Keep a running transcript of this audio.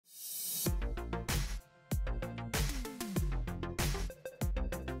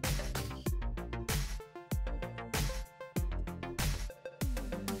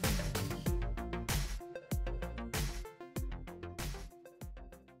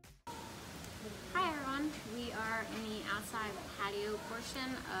everyone. We are in the outside patio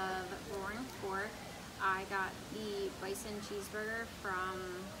portion of Roaring Fork. I got the bison cheeseburger from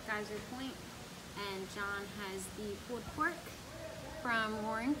Geyser and John has the pulled pork from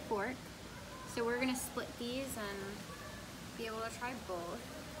Roaring Fork. So we're gonna split these and be able to try both.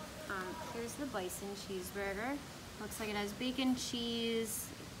 Here's the bison cheeseburger. Looks like it has bacon, cheese,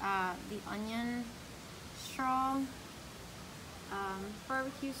 the onion straw,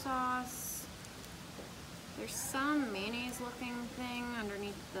 barbecue sauce. There's some mayonnaise looking thing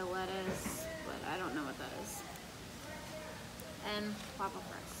underneath the lettuce, but I don't know what that is. And waffle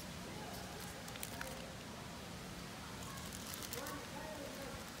fries.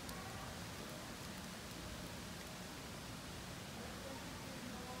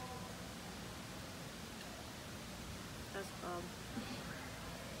 That's called.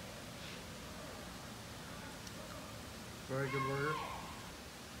 Very good burger.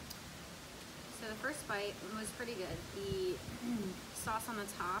 So the first bite was pretty good. The sauce on the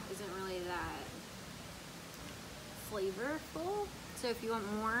top isn't really that flavorful. So if you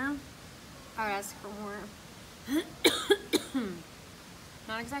want more, I would ask for more.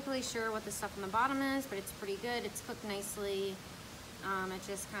 Not exactly sure what the stuff on the bottom is, but it's pretty good. It's cooked nicely. It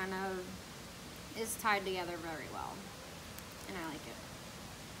just kind of is tied together very well. And I like it.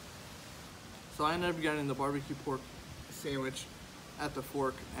 So I ended up getting the barbecue pork sandwich at the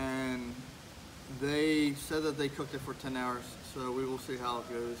Fork, and they said that they cooked it for 10 hours, so we will see how it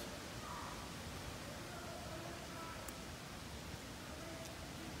goes.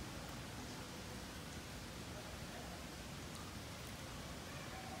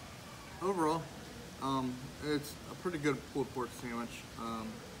 Overall, it's a pretty good pulled pork sandwich.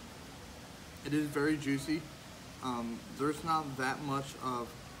 It is very juicy. There's not that much of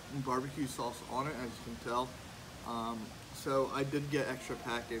barbecue sauce on it, as you can tell. So I did get extra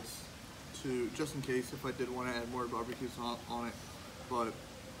packets just in case if I did want to add more barbecue sauce on it. But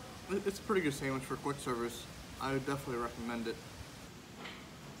it's a pretty good sandwich for quick service. I would definitely recommend it.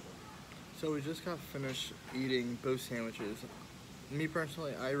 So we just got finished eating both sandwiches. Me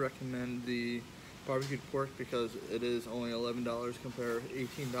personally, I recommend the barbecued pork because it is only $11 compared to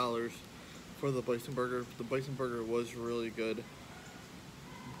 $18 for the bison burger. The bison burger was really good.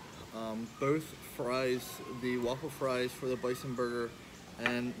 Both fries, the waffle fries for the bison burger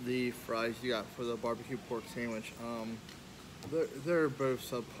and the fries you got for the barbecue pork sandwich, they're both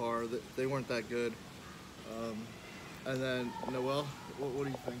subpar. They weren't that good. And then Noelle, what do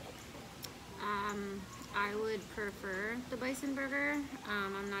you think? I would prefer the bison burger.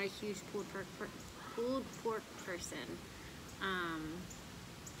 I'm not a huge pulled pork person.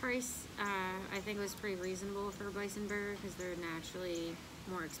 Price, I think was pretty reasonable for a bison burger because they're naturally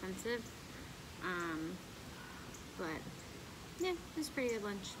more expensive. But yeah, it was a pretty good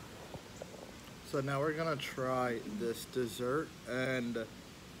lunch. So now we're gonna try this dessert, and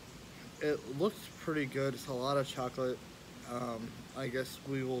it looks pretty good. It's a lot of chocolate. I guess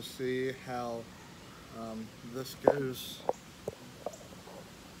we will see how this goes. Oh,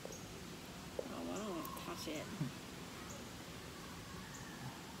 I don't want to touch it.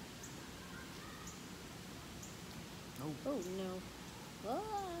 Oh no.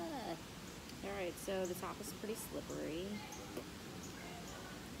 Ah. Alright, so the top is pretty slippery.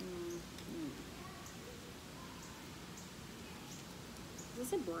 Is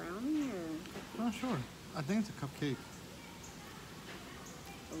this a brownie or? Not sure. I think it's a cupcake.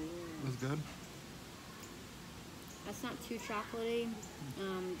 Oh. It's good. That's not too chocolatey.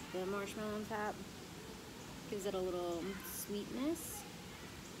 The marshmallow on top gives it a little sweetness.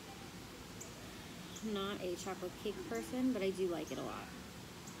 I'm not a chocolate cake person, but I do like it a lot.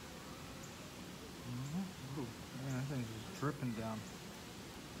 Ooh, man, that thing's just dripping down.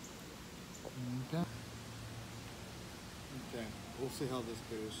 Okay, we'll see how this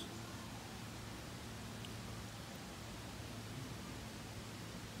goes.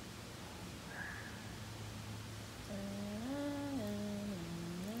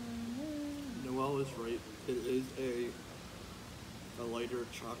 Noelle is right. It is a lighter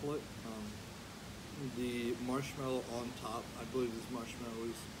chocolate. The marshmallow on top, I believe this marshmallow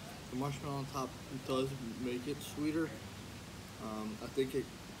is, the marshmallow on top does make it sweeter. I think it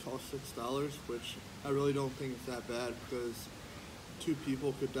costs $6, which I really don't think it's that bad because 2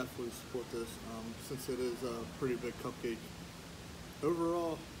 people could definitely support this since it is a pretty big cupcake.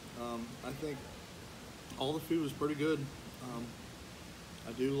 Overall, I think all the food was pretty good.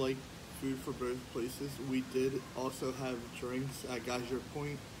 I do like food for both places. We did also have drinks at Geyser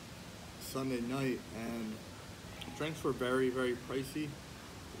Point Sunday night, and drinks were very, very pricey.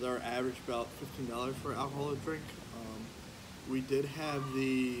 They're average about $15 for an alcoholic drink. We did have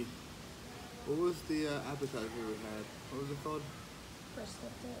the What was the appetizer we had? What was it called?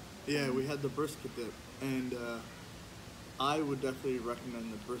 Brisket dip. Yeah, we had the brisket dip, and I would definitely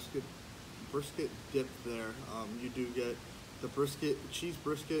recommend the brisket dip there. You do get the cheese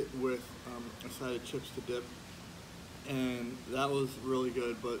brisket with a side of chips to dip, and that was really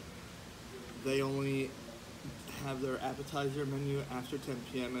good. But they only have their appetizer menu after 10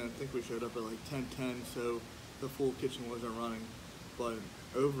 p.m. and I think we showed up at like 10:10, so the full kitchen wasn't running. But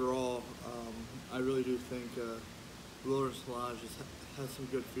overall, I really do think Wilderness Lodge has some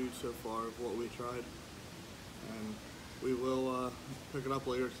good food so far of what we tried, and we will pick it up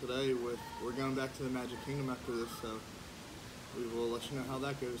later today. We're going back to the Magic Kingdom after this, so we will let you know how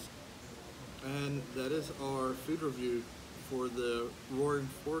that goes. And that is our food review for the Roaring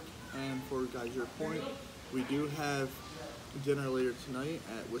Fork and for Geyser Point. We do have dinner later tonight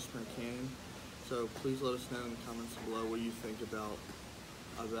at Whispering Canyon, so please let us know in the comments below what you think about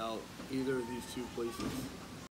either of these two places.